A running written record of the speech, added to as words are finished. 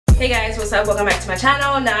Hey guys, what's up? Welcome back to my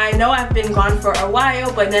channel. Now I know I've been gone for a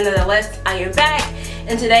while, but nonetheless I am back,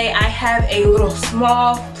 and today I have a little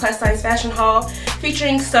small plus size fashion haul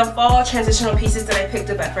featuring some fall transitional pieces that I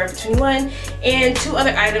picked up at Forever 21 and two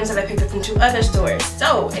other items that I picked up from two other stores.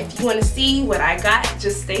 So if you want to see what I got,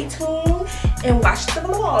 just stay tuned and watch the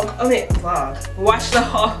vlog. Watch the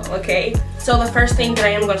haul, okay? So the first thing that I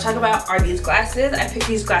am going to talk about are these glasses. I picked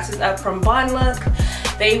these glasses up from Bond Look.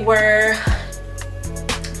 They were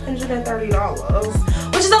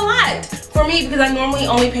 $130, which is a lot for me because I normally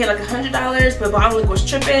only pay like $100, but Bond Look was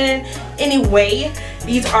tripping. Anyway,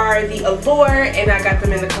 these are the Allure, and I got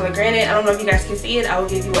them in the color granite. I don't know if you guys can see it. I will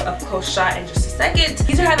give you an up close shot in just a second.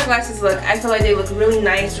 These are how the glasses look. I feel like they look really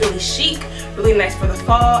nice, really chic, really nice for the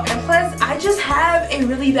fall, and plus I just have a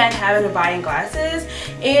really bad habit of buying glasses,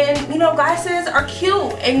 and you know, glasses are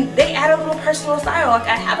cute and they add a little personal style. Like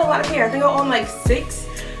I have a lot of hair. I think I own like 6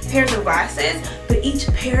 pairs of glasses, but each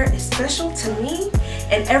pair is special to me,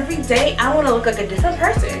 and every day I want to look like a different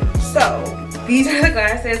person. So these are the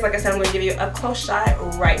glasses. Like I said, I'm going to give you an up close shot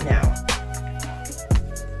right now.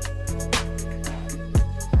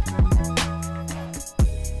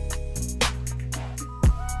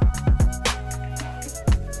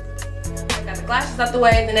 I got the glasses out the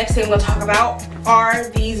way. The next thing I'm going to talk about are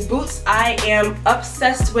these boots. I am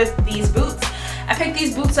obsessed with these boots. I picked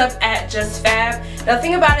these boots up at Just Fab. Now the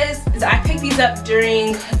thing about it is I picked these up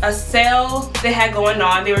during a sale they had going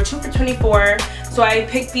on. They were 2 for $24, so I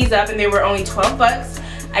picked these up and they were only 12 bucks.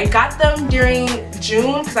 I got them during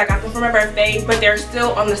June because I got them for my birthday, but they're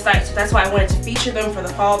still on the site, so that's why I wanted to feature them for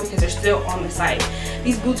the fall because they're still on the site.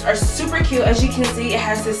 These boots are super cute. As you can see, it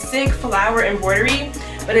has this sick flower embroidery,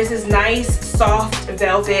 but it's this nice soft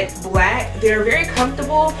velvet black. They're very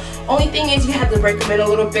comfortable. Only thing is you have to break them in a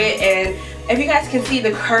little bit, and if you guys can see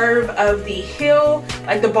the curve of the heel,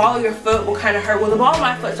 like the ball of your foot will kind of hurt. Well, the ball of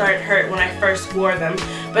my foot started to hurt when I first wore them,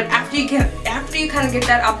 but after you kind of get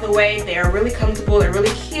that out the way, they are really comfortable. They're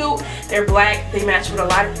really cute. They're black. They match with a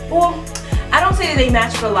lot of, well, I don't say that they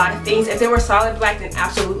match with a lot of things. If they were solid black, then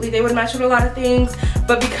absolutely they would match with a lot of things,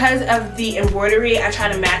 but because of the embroidery, I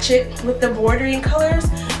try to match it with the bordering colors.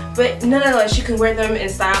 But nonetheless, you can wear them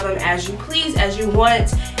and style them as you please, as you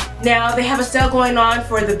want. Now they have a sale going on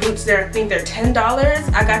for the boots there. I think they're $10.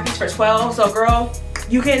 I got these for $12, so girl,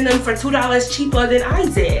 you getting them for $2 cheaper than I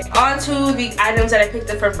did. On to the items that I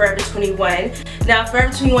picked up from Forever 21. Now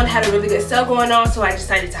Forever 21 had a really good sale going on, so I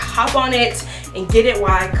decided to hop on it and get it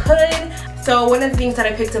while I could. So one of the things that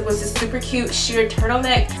I picked up was this super cute sheer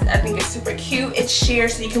turtleneck. I think it's super cute. It's sheer,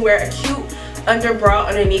 so you can wear a cute under bra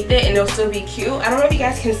underneath it and it'll still be cute. I don't know if you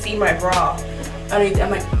guys can see my bra underneath.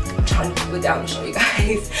 I'm trying to pull it down and show you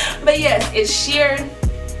guys. But yes, it's sheer,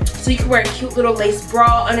 so you can wear a cute little lace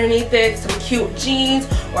bra underneath it, some cute jeans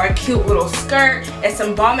or a cute little skirt, and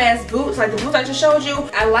some bomb ass boots like the boots I just showed you.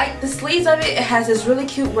 I like the sleeves of it. It has this really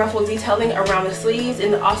cute ruffle detailing around the sleeves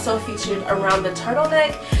and also featured around the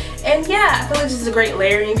turtleneck. And yeah, I feel like this is a great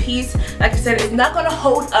layering piece. Like I said, it's not going to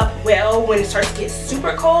hold up well when it starts to get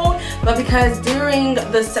super cold, but because during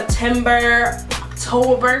the September,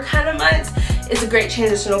 October kind of months, it's a great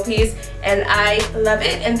transitional piece and I love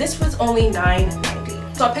it. And this was only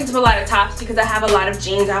 $9.90. So I picked up a lot of tops because I have a lot of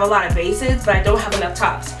jeans, I have a lot of bases, but I don't have enough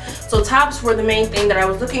tops. So tops were the main thing that I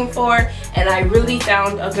was looking for, and I really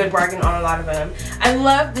found a good bargain on a lot of them. I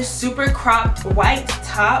love this super cropped white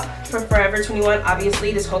top for Forever 21.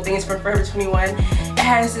 Obviously, this whole thing is from Forever 21. It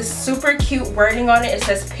has this super cute wording on it. It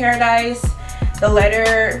says Paradise. The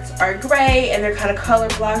letters are gray and they're kind of color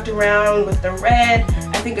blocked around with the red.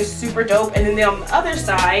 I think it's super dope. And then on the other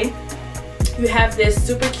side, you have this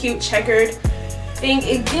super cute checkered thing.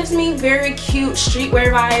 It gives me very cute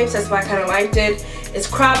streetwear vibes. That's why I kind of liked it. It's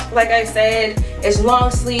cropped, like I said. It's long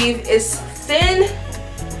sleeve. It's thin.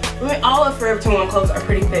 I mean, all of Forever 21 clothes are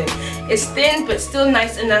pretty thin. It's thin, but still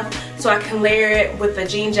nice enough so I can layer it with a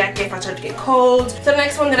jean jacket if I start to get cold. So the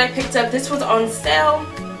next one that I picked up, this was on sale.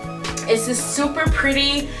 It's this super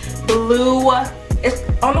pretty blue, it's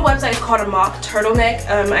on the website, it's called a mock turtleneck.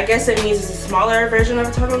 I guess it means it's a smaller version of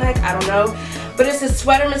a turtleneck, I don't know. But it's a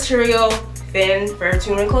sweater material, thin, Forever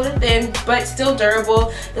 21 clothes are thin, but still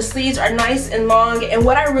durable. The sleeves are nice and long, and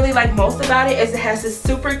what I really like most about it is it has this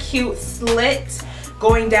super cute slit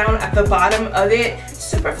going down at the bottom of it.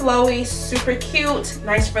 Super flowy, super cute,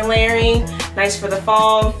 nice for layering, nice for the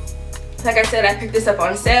fall. Like I said, I picked this up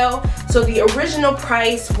on sale. So the original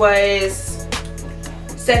price was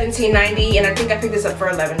 $17.90 and I think I picked this up for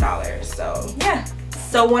 $11. So yeah.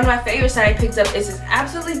 So one of my favorites that I picked up is this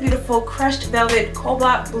absolutely beautiful crushed velvet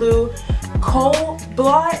cobalt blue,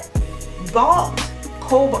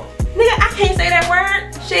 nigga, I can't say that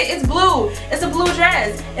word. shit. It's blue. It's a blue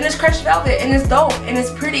dress and it's crushed velvet and it's dope and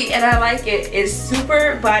it's pretty and I like it. It's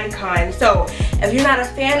super bodycon. So if you're not a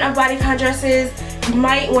fan of bodycon dresses, you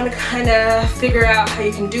might want to kind of figure out how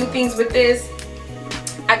you can do things with this.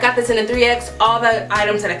 I got this in a 3X. All the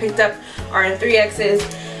items that I picked up are in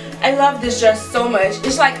 3Xs. I love this dress so much.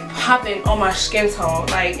 It's like popping on my skin tone.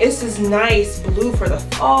 Like, it's this nice blue for the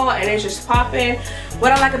fall and it's just popping.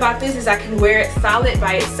 What I like about this is I can wear it solid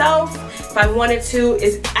by itself if I wanted to.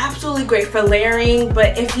 It's absolutely great for layering,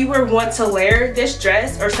 but if you were want to layer this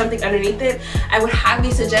dress or something underneath it, I would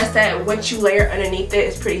highly suggest that what you layer underneath it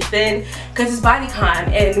is pretty thin because it's bodycon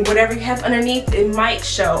and whatever you have underneath, it might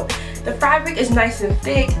show. The fabric is nice and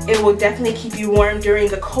thick. It will definitely keep you warm during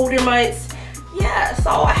the colder months. Yeah, so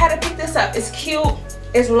I had to pick this up. It's cute,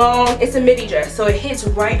 it's long, it's a midi dress, so it hits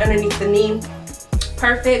right underneath the knee.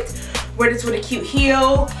 Perfect. Wear this with a cute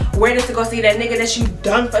heel. Wear this to go see that nigga that you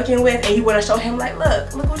done fucking with and you want to show him like,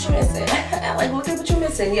 look what you're missing. Like, look at what you're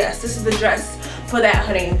missing. Yes, this is the dress for that,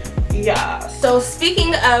 honey. Yeah. So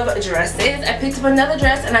speaking of dresses, I picked up another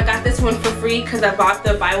dress and I got this one for free because I bought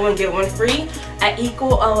the buy one get one free at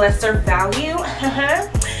equal or lesser value.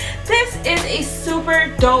 This is a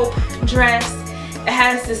super dope dress. It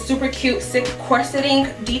has this super cute silk corseting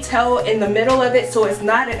detail in the middle of it, so it's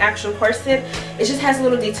not an actual corset. It just has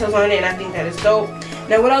little details on it and I think that is dope.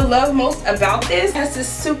 Now what I love most about this, it has this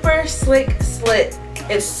super slick slit.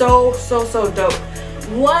 It's so dope.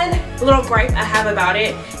 One little gripe I have about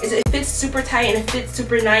it is it fits super tight and it fits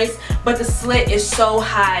super nice, but the slit is so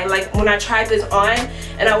high. Like when I tried this on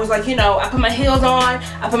and I was like, you know, I put my heels on,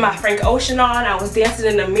 I put my Frank Ocean on, I was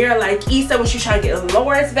dancing in the mirror like Issa when she was trying to get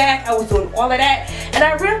Lawrence back. I was doing all of that and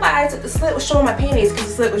I realized that the slit was showing my panties because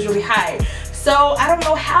the slit was really high. So I don't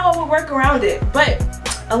know how I would work around it, but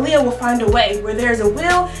Aaliyah will find a way. Where there's a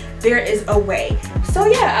will, there is a way. So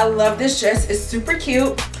yeah, I love this dress. It's super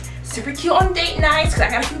cute. Super cute on date nights because I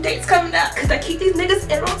got a few dates coming up because I keep these niggas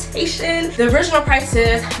in rotation. The original price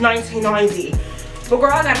is $19.90, but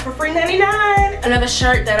girl, I got it for $3.99. Another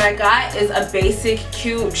shirt that I got is a basic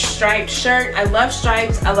cute striped shirt. I love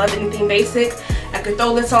stripes. I love anything basic. I could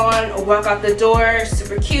throw this on or walk out the door.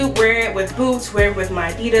 Super cute. Wear it with boots, wear it with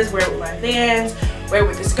my Adidas, wear it with my Vans, wear it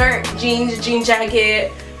with the skirt, jeans, jean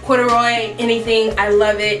jacket, corduroy, anything. I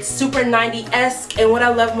love it. Super 90-esque, and what I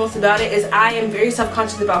love most about it is I am very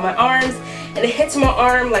self-conscious about my arms and it hits my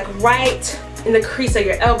arm like right in the crease of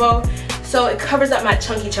your elbow, so it covers up my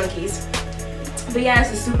chunkies. But yeah,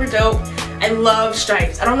 this is super dope. I love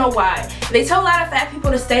stripes. I don't know why. They tell a lot of fat people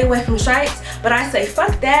to stay away from stripes, but I say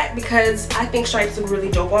fuck that because I think stripes look really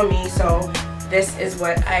dope on me. So this is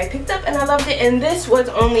what I picked up and I loved it, and this was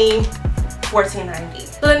only $14.90.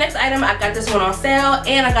 So the next item, I got this one on sale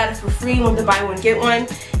and I got it for free with the buy one get one.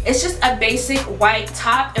 It's just a basic white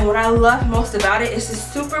top, and what I love most about it is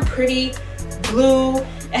this super pretty blue.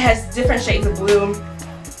 It has different shades of blue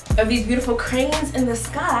of these beautiful cranes in the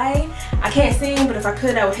sky. I can't sing, but if I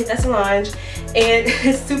could I would hit that Solange, and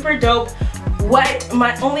it's super dope. What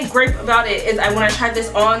my only gripe about it is when I tried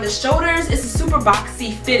this on, the shoulders, it's a super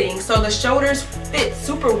boxy fitting, so the shoulders fit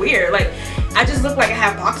super weird. Like I just look like I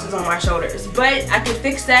have boxes on my shoulders, but I could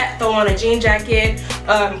fix that, throw on a jean jacket,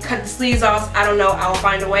 cut the sleeves off. I don't know, I will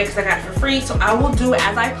find a way because I got it for free, so I will do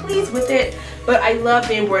as I please with it. But I love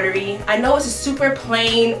the embroidery. I know it's a super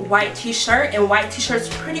plain white t-shirt, and white t-shirts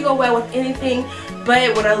pretty go well with anything,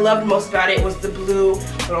 but what I loved most about it was the blue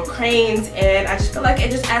little cranes, and I just feel like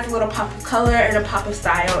it just adds a little pop of color and a pop of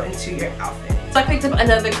style into your outfit. So I picked up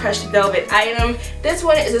another crushed velvet item. This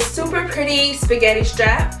one is a super pretty spaghetti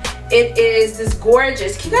strap. It is this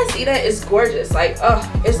gorgeous, can you guys see that? It's gorgeous. Like,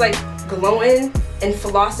 oh, it's like glowing and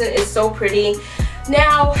flossing. It's so pretty.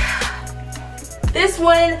 Now, this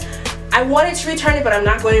one, I wanted to return it, but I'm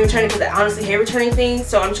not going to return it because I honestly hate returning things,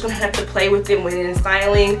 so I'm just going to have to play with it when it's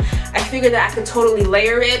styling. I figured that I could totally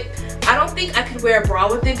layer it. I don't think I could wear a bra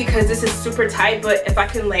with it because this is super tight, but if I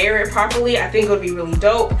can layer it properly, I think it would be really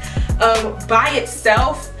dope. By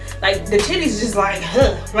itself, like the titties just like,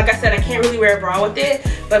 huh. Like I said, I can't really wear a bra with it,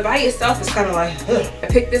 but by itself it's kind of like, huh. I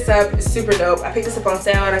picked this up. It's super dope. I picked this up on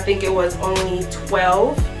sale and I think it was only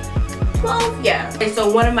 $12. Yeah. Okay,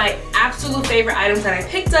 so one of my absolute favorite items that I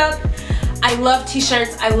picked up, I love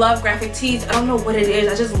t-shirts, I love graphic tees. I don't know what it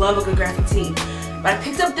is, I just love a good graphic tee. But I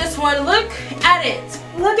picked up this one. Look at it.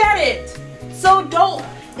 Look at it. So dope.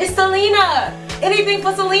 It's Selena. Anything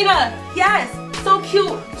for Selena. Yes. So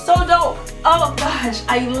cute. So dope. Oh gosh,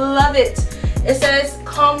 I love it. It says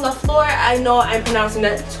Comme la Fleur. I know I'm pronouncing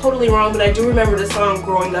that totally wrong, but I do remember the song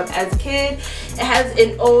growing up as a kid. It has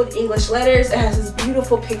in old English letters. It has this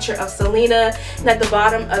beautiful picture of Selena, and at the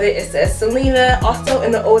bottom of it, it says Selena, also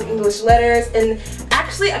in the old English letters. And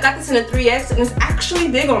actually Actually, I got this in a 3X and it's actually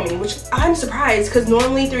big on me, which I'm surprised because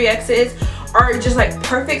normally 3Xs are just like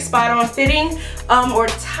perfect spot on fitting or a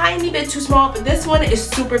tiny bit too small, but this one is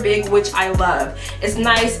super big, which I love. It's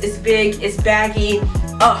nice, it's big, it's baggy.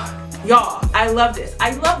 Y'all, I love this.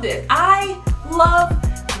 I love this. I love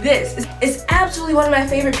this. It's absolutely one of my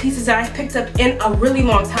favorite pieces that I picked up in a really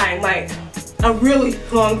long time, like a really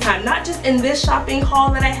long time. Not just in this shopping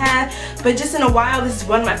haul that I had, but just in a while. This is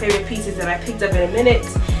one of my favorite pieces that I picked up in a minute.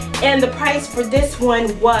 And the price for this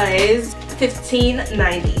one was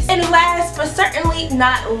 $15.90. And last but certainly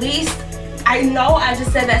not least, I know I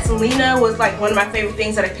just said that Selena was like one of my favorite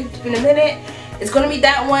things that I picked up in a minute. It's gonna be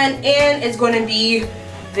that one, and it's gonna be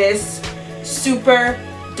this super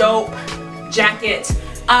dope jacket.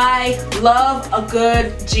 I love a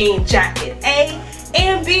good jean jacket. A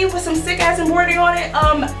and B with some sick ass embroidery on it.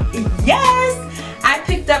 Yes! I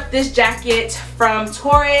picked up this jacket from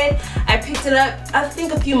Torrid. I picked it up I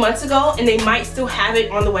think a few months ago, and they might still have it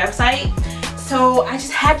on the website. So I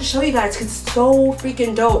just had to show you guys because it's so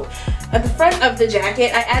freaking dope. At the front of the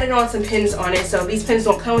jacket, I added on some pins on it. So these pins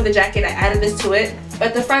don't come with the jacket. I added this to it.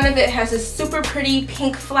 But the front of it has this super pretty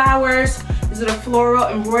pink flowers. This is a floral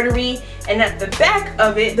embroidery. And at the back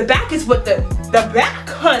of it, the back is what the back,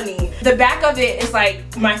 honey. The back of it is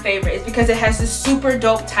like my favorite. It's because it has this super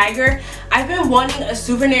dope tiger. I've been wanting a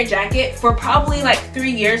souvenir jacket for probably like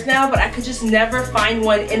 3 years now, but I could just never find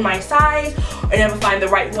one in my size or never find the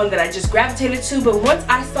right one that I just gravitated to. But once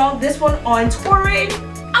I saw this one on Torrid,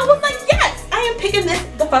 I was like, yes, I am picking this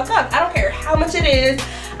the fuck up. I don't care how much it is.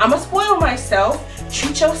 I'ma spoil myself.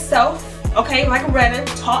 Treat yourself, okay? Like Retta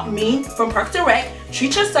taught me from Parks and Rec.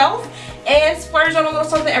 Treat yourself and splurge on a little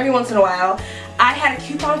something every once in a while. I had a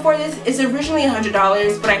coupon for this. It's originally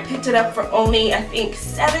 $100, but I picked it up for only, I think,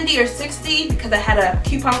 70 or 60 because I had a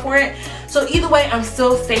coupon for it. So either way, I'm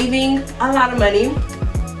still saving a lot of money.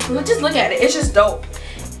 Just look at it. It's just dope.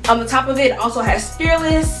 On the top of it also has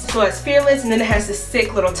Fearless, so it's Fearless, and then it has this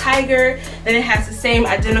sick little tiger. Then it has the same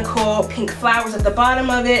identical pink flowers at the bottom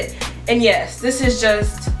of it. And yes, this is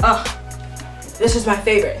just, this is my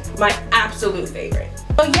favorite, my absolute favorite.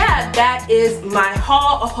 So yeah, that is my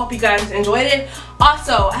haul. I hope you guys enjoyed it.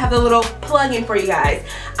 Also, I have a little plug-in for you guys.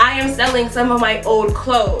 I am selling some of my old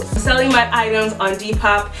clothes. I'm selling my items on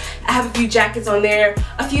Depop. I have a few jackets on there,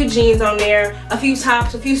 a few jeans on there, a few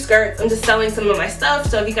tops, a few skirts. I'm just selling some of my stuff.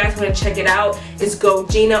 So if you guys want to check it out, it's Go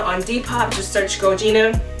Gina on Depop. Just search Go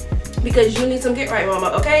Gina because you need some get right, mama,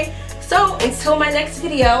 okay? So until my next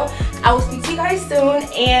video, I will speak to you guys soon,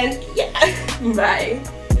 and yeah, bye.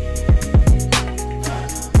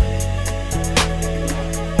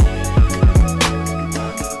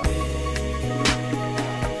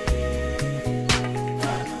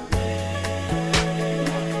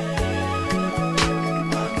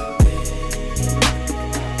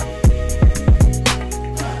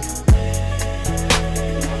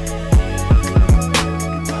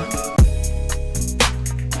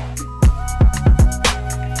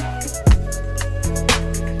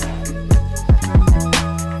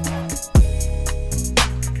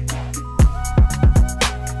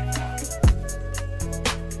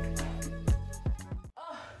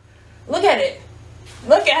 Look at it.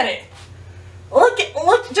 Look at it.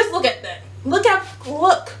 Look, just look at that.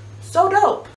 Look, so dope.